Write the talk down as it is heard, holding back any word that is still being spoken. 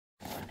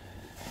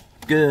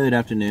Good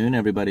afternoon,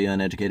 everybody,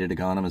 uneducated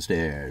economist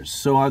there.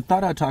 So I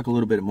thought I'd talk a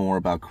little bit more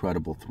about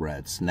credible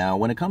threats. Now,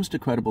 when it comes to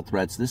credible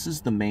threats, this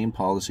is the main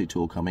policy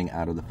tool coming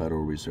out of the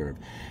Federal Reserve.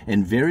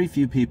 And very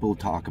few people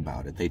talk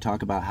about it. They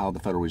talk about how the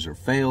Federal Reserve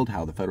failed,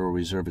 how the Federal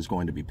Reserve is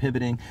going to be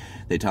pivoting.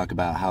 They talk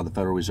about how the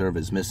Federal Reserve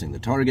is missing the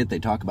target. They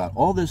talk about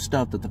all this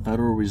stuff that the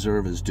Federal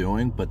Reserve is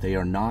doing, but they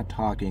are not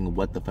talking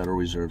what the Federal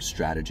Reserve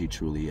strategy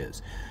truly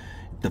is.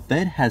 The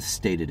Fed has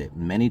stated it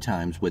many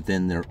times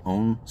within their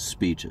own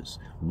speeches,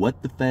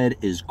 what the Fed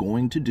is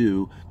going to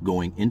do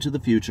going into the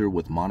future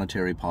with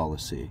monetary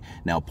policy.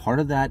 Now, part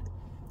of that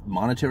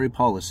monetary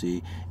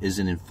policy is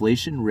an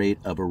inflation rate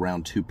of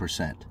around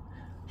 2%.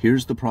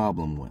 Here's the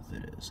problem with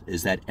it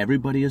is that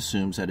everybody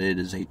assumes that it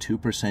is a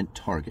 2%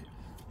 target.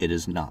 It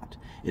is not.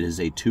 It is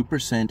a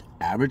 2%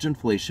 average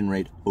inflation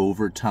rate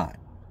over time.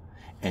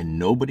 And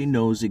nobody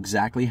knows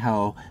exactly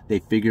how they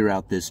figure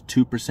out this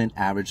 2%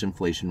 average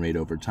inflation rate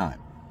over time.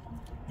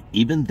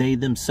 Even they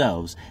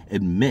themselves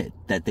admit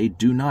that they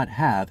do not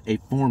have a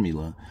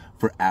formula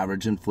for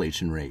average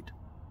inflation rate.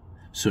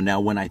 So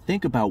now when I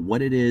think about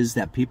what it is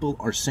that people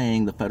are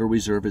saying the Federal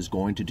Reserve is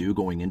going to do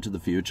going into the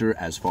future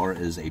as far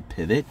as a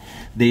pivot,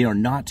 they are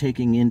not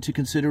taking into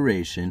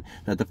consideration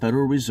that the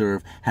Federal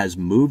Reserve has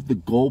moved the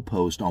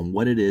goalpost on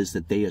what it is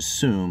that they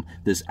assume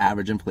this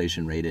average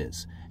inflation rate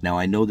is. Now,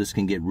 I know this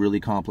can get really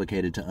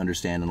complicated to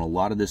understand, and a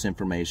lot of this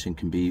information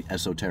can be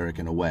esoteric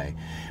in a way.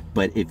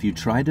 But if you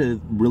try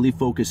to really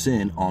focus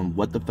in on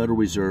what the Federal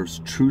Reserve's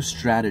true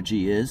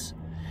strategy is,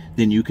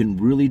 then you can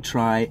really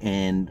try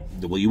and,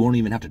 well, you won't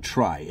even have to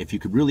try. If you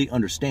could really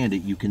understand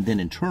it, you can then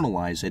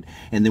internalize it.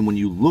 And then when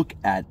you look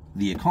at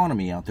the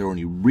economy out there and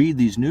you read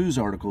these news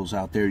articles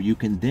out there, you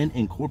can then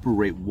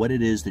incorporate what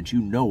it is that you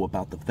know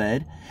about the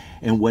Fed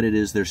and what it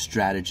is their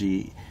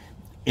strategy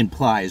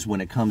implies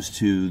when it comes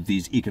to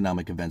these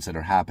economic events that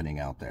are happening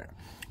out there.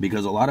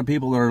 Because a lot of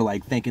people are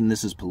like thinking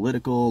this is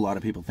political. A lot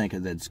of people think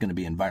that it's going to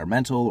be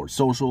environmental or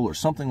social or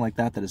something like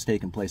that has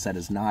taken place. That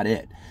is not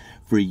it.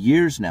 For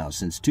years now,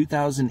 since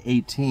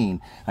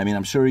 2018, I mean,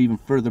 I'm sure even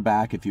further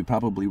back if you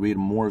probably read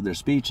more of their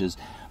speeches,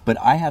 but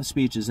I have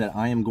speeches that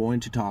I am going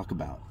to talk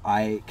about.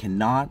 I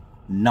cannot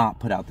not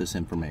put out this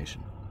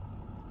information.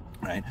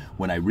 Right?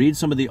 When I read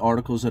some of the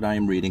articles that I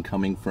am reading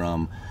coming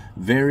from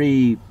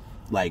very,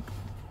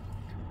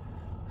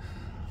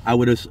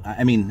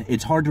 I mean,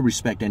 it's hard to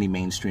respect any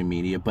mainstream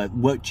media, but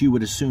what you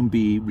would assume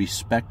be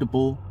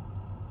respectable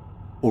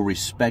or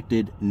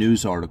respected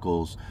news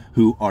articles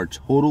who are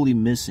totally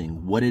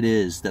missing what it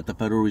is that the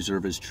Federal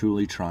Reserve is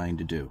truly trying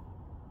to do,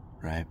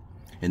 right?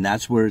 And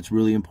that's where it's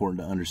really important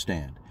to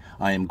understand.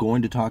 I am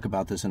going to talk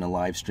about this in a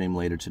live stream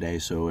later today,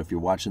 so if you're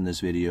watching this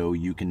video,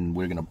 we're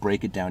going to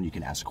break it down. You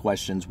can ask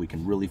questions. We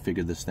can really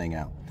figure this thing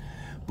out.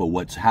 But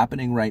what's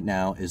happening right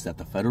now is that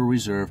the Federal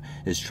Reserve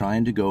is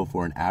trying to go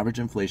for an average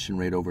inflation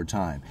rate over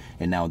time.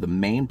 And now the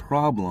main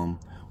problem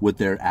with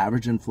their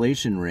average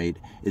inflation rate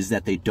is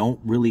that they don't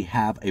really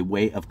have a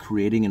way of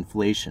creating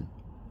inflation.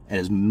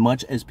 As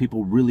much as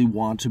people really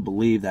want to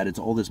believe that it's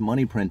all this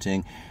money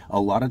printing, a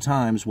lot of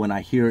times when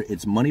I hear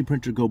it's money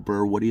printer go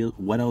burr,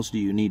 what else do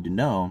you need to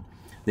know?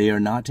 They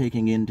are not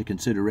taking into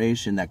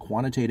consideration that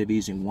quantitative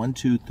easing 1,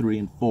 2, 3,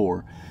 and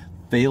 4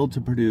 failed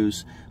to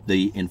produce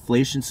the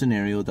inflation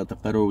scenario that the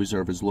Federal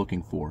Reserve is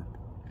looking for.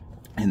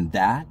 And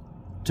that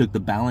took the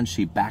balance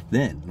sheet back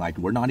then. Like,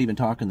 we're not even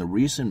talking the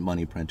recent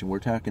money printing. We're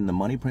talking the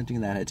money printing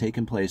that had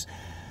taken place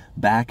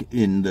back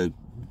in the,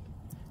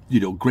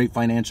 great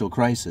financial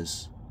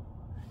crisis.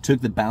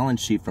 Took the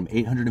balance sheet from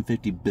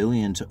 $850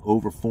 billion to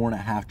over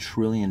 $4.5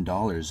 trillion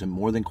and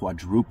more than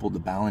quadrupled the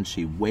balance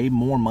sheet. Way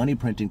more money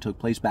printing took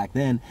place back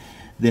then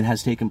than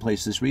has taken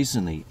place this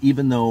recently.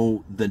 Even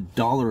though the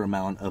dollar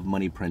amount of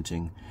money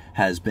printing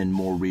has been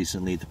more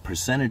recently, the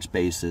percentage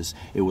basis,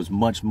 it was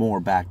much more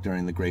back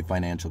during the great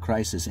financial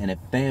crisis, and it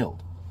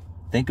failed.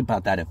 Think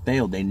about that. It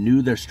failed. They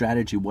knew their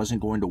strategy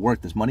wasn't going to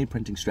work. This money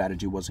printing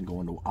strategy wasn't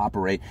going to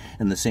operate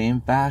in the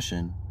same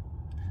fashion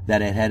that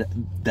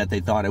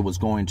they thought it was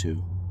going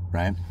to.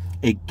 Right?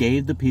 It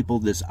gave the people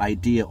this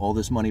idea, all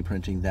this money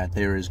printing, that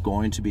there is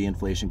going to be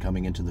inflation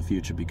coming into the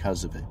future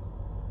because of it.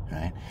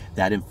 Right?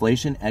 That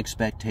inflation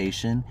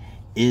expectation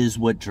is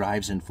what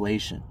drives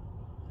inflation.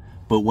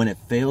 But when it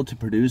failed to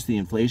produce the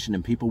inflation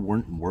and people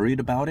weren't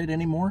worried about it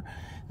anymore,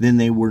 then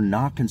they were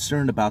not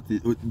concerned about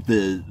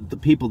the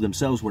people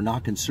themselves were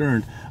not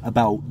concerned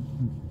about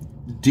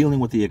dealing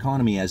with the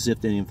economy as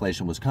if the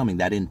inflation was coming.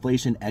 That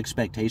inflation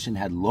expectation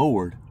had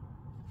lowered,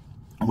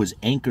 was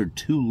anchored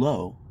too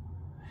low,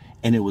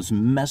 and it was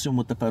messing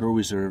with the Federal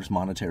Reserve's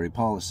monetary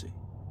policy,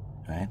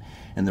 right?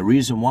 And the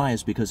reason why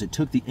is because it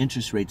took the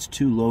interest rates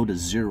too low to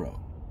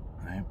zero,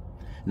 right?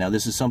 Now,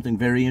 this is something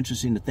very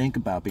interesting to think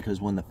about, because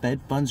when the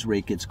Fed funds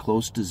rate gets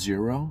close to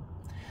zero,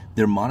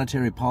 their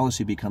monetary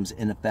policy becomes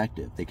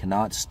ineffective. They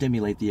cannot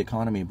stimulate the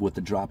economy with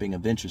the dropping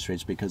of interest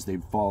rates because they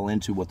fall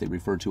into what they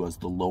refer to as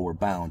the lower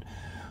bound,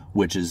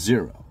 which is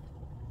zero,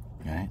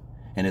 right?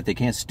 And if they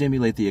can't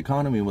stimulate the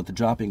economy with the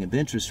dropping of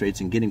interest rates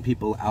and getting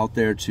people out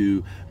there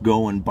to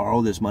go and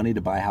borrow this money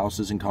to buy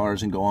houses and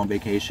cars and go on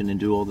vacation and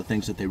do all the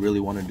things that they really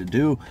wanted to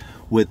do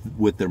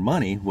with their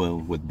money, well,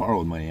 with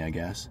borrowed money, I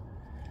guess,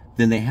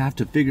 then they have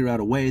to figure out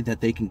a way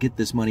that they can get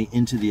this money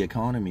into the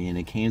economy, and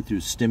it came through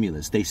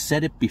stimulus. They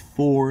said it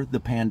before the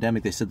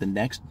pandemic. They said the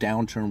next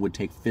downturn would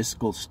take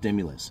fiscal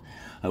stimulus.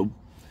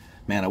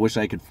 Man, I wish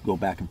I could go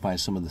back and find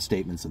some of the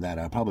statements of that.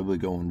 I'll probably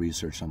go and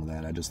research some of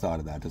that. I just thought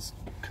of that. That's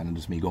kind of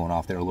just me going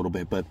off there a little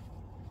bit. But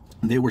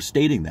they were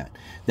stating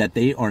that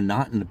they are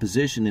not in a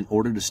position in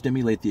order to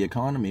stimulate the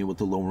economy with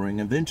the lowering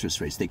of interest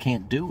rates. They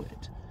can't do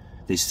it.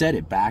 They said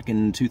it back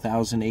in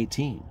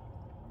 2018,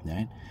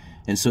 right?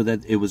 And so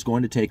that it was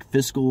going to take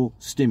fiscal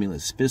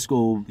stimulus,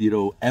 fiscal,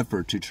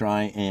 effort to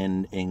try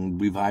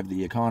and revive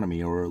the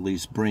economy, or at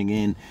least bring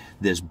in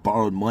this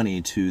borrowed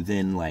money to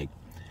then, like,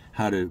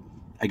 how to,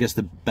 I guess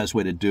the best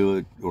way to do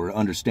it or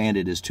understand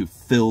it is to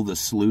fill the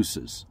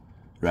sluices,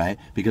 right?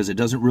 Because it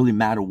doesn't really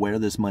matter where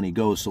this money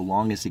goes so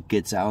long as it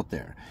gets out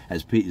there.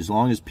 As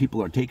long as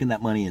people are taking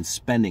that money and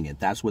spending it,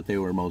 that's what they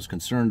were most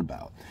concerned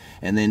about.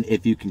 And then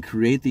if you can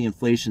create the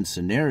inflation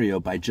scenario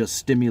by just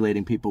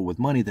stimulating people with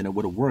money, then it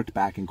would have worked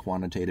back in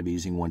quantitative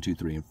easing 1, 2,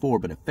 3, and 4,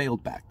 but it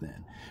failed back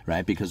then,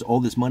 right? Because all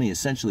this money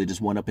essentially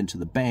just went up into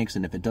the banks,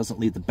 and if it doesn't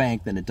leave the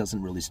bank, then it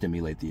doesn't really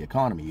stimulate the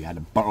economy. You had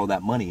to borrow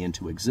that money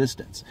into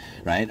existence,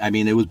 right? I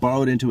mean, it was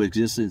borrowed into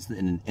existence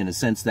in a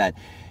sense that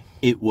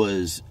it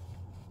was,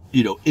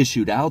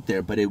 issued out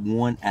there, but it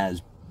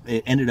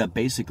ended up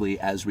basically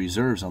as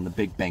reserves on the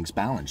big banks'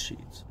 balance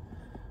sheets,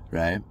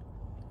 right?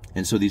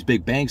 And so these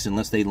big banks,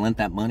 unless they lent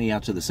that money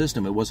out to the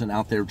system, it wasn't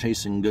out there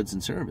chasing goods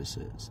and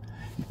services.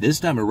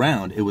 This time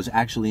around, it was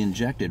actually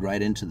injected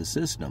right into the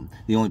system.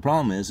 The only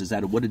problem is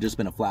that it would have just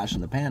been a flash in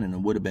the pan, and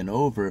it would have been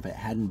over if it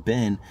hadn't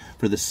been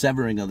for the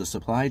severing of the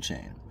supply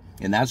chain.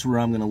 And that's where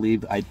I'm going to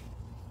leave. I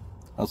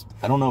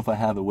don't know if I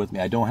have it with me.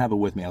 I don't have it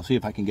with me. I'll see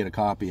if I can get a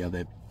copy of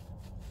it.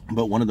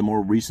 But one of the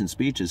more recent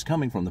speeches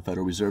coming from the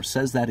Federal Reserve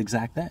says that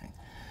exact thing,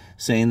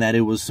 saying that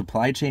it was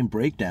supply chain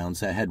breakdowns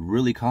that had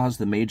really caused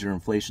the major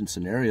inflation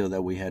scenario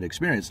that we had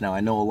experienced. Now, I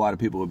know a lot of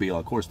people would be,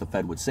 of course, the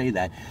Fed would say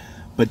that,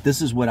 but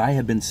this is what I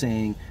have been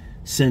saying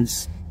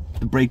since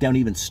the breakdown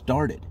even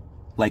started.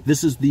 Like,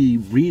 this is the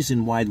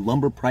reason why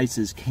lumber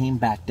prices came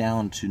back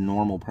down to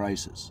normal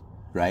prices,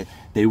 right?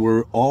 They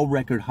were all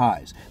record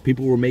highs.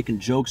 People were making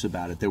jokes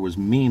about it. There was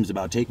memes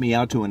about take me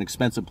out to an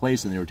expensive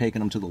place, and they were taking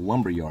them to the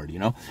lumber yard,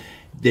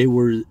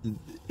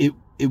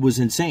 It was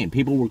insane.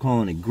 People were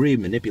calling it greed,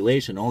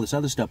 manipulation, all this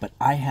other stuff, but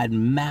I had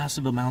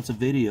massive amounts of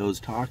videos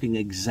talking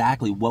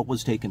exactly what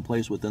was taking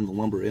place within the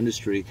lumber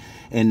industry,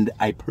 and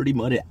I pretty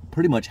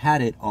much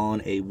had it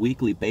on a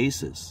weekly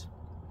basis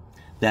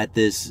that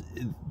the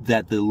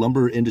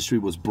lumber industry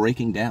was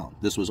breaking down.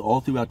 This was all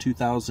throughout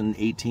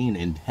 2018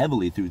 and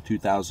heavily through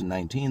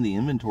 2019, the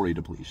inventory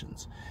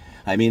depletions.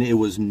 I mean, it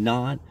was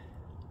not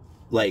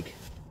like,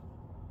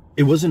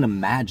 it wasn't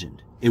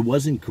imagined. It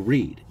wasn't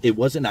greed. It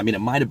wasn't, I mean, it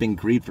might have been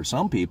greed for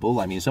some people.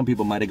 I mean, some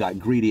people might have got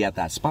greedy at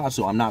that spot.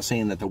 So I'm not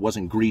saying that there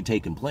wasn't greed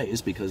taking place,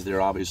 because there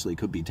obviously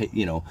could be,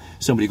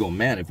 somebody going,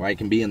 man, if I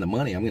can be in the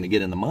money, I'm going to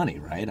get in the money,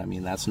 right? I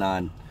mean, that's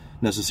not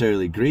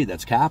necessarily greed.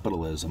 That's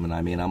capitalism. And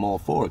I mean, I'm all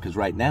for it, because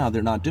right now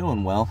they're not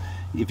doing well.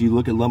 If you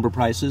look at lumber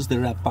prices,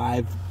 they're at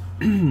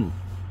around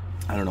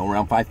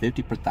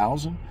 550 per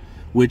thousand,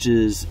 which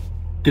is,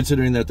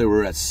 considering that they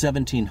were at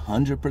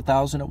 1,700 per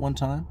thousand at one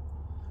time.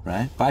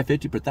 Right?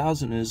 550 per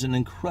thousand is an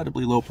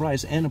incredibly low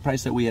price, and a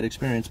price that we had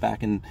experienced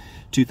back in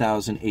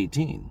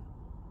 2018.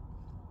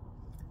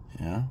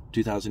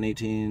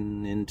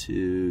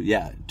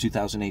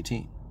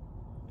 2018.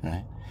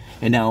 Right?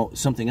 And now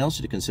something else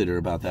to consider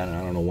about that, and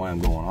I don't know why I'm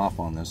going off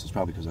on this. It's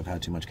probably because I've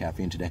had too much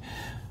caffeine today.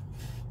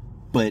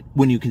 But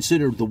when you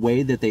consider the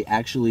way that they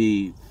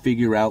actually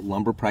figure out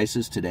lumber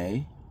prices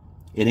today,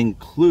 it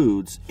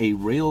includes a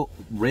rail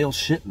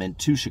shipment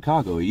to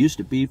Chicago. It used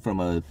to be from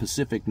a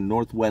Pacific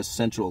Northwest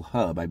Central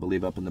hub, I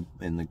believe, up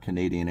in the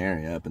Canadian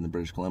area, up in the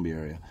British Columbia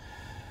area.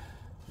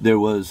 There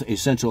was a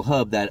central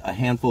hub that a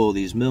handful of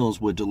these mills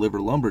would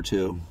deliver lumber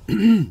to,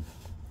 and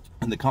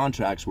the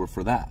contracts were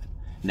for that.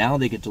 Now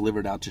they get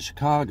delivered out to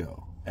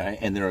Chicago, right?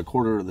 And they're a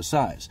quarter of the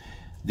size.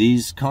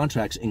 These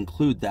contracts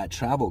include that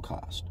travel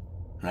cost.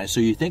 Right? So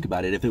you think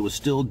about it, if it was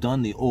still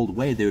done the old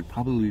way, they would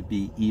probably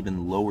be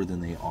even lower than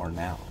they are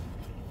now.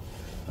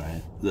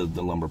 Right?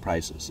 The lumber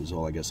prices is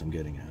all I guess I'm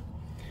getting at.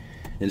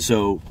 And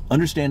so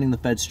understanding the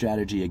Fed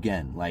strategy,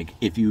 again, like,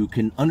 if you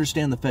can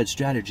understand the Fed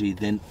strategy,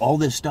 then all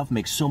this stuff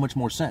makes so much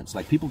more sense.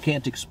 Like, people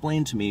can't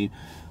explain to me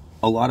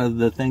a lot of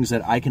the things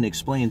that I can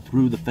explain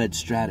through the Fed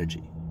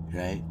strategy,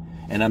 right?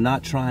 And I'm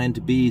not trying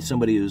to be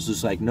somebody who's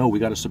just like, no, we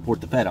got to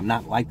support the Fed. I'm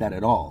not like that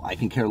at all. I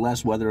can care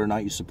less whether or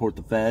not you support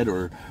the Fed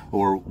or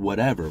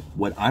whatever.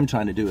 What I'm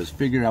trying to do is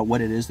figure out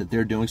what it is that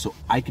they're doing so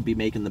I could be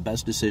making the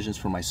best decisions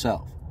for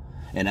myself.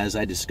 And as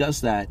I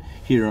discuss that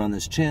here on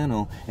this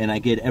channel, and I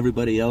get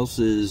everybody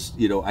else's,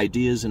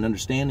 ideas and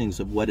understandings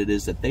of what it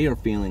is that they are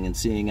feeling and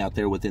seeing out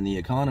there within the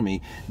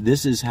economy,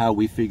 this is how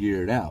we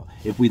figure it out.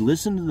 If we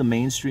listen to the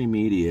mainstream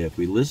media, if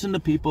we listen to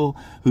people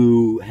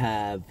who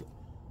have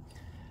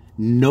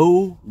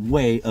no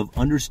way of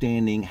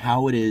understanding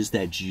how it is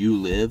that you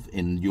live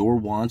and your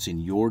wants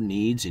and your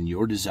needs and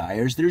your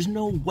desires, there's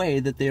no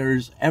way that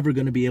there's ever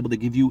going to be able to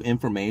give you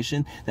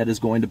information that is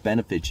going to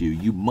benefit you.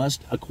 You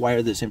must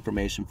acquire this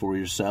information for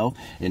yourself,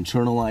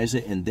 internalize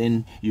it, and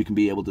then you can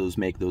be able to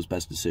make those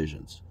best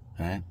decisions.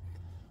 All right?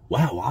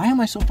 Wow, why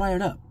am I so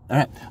fired up? All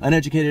right,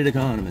 uneducated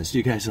economist,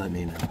 you guys let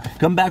me know.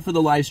 Come back for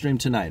the live stream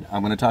tonight.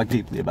 I'm going to talk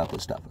deeply about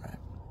this stuff. All right?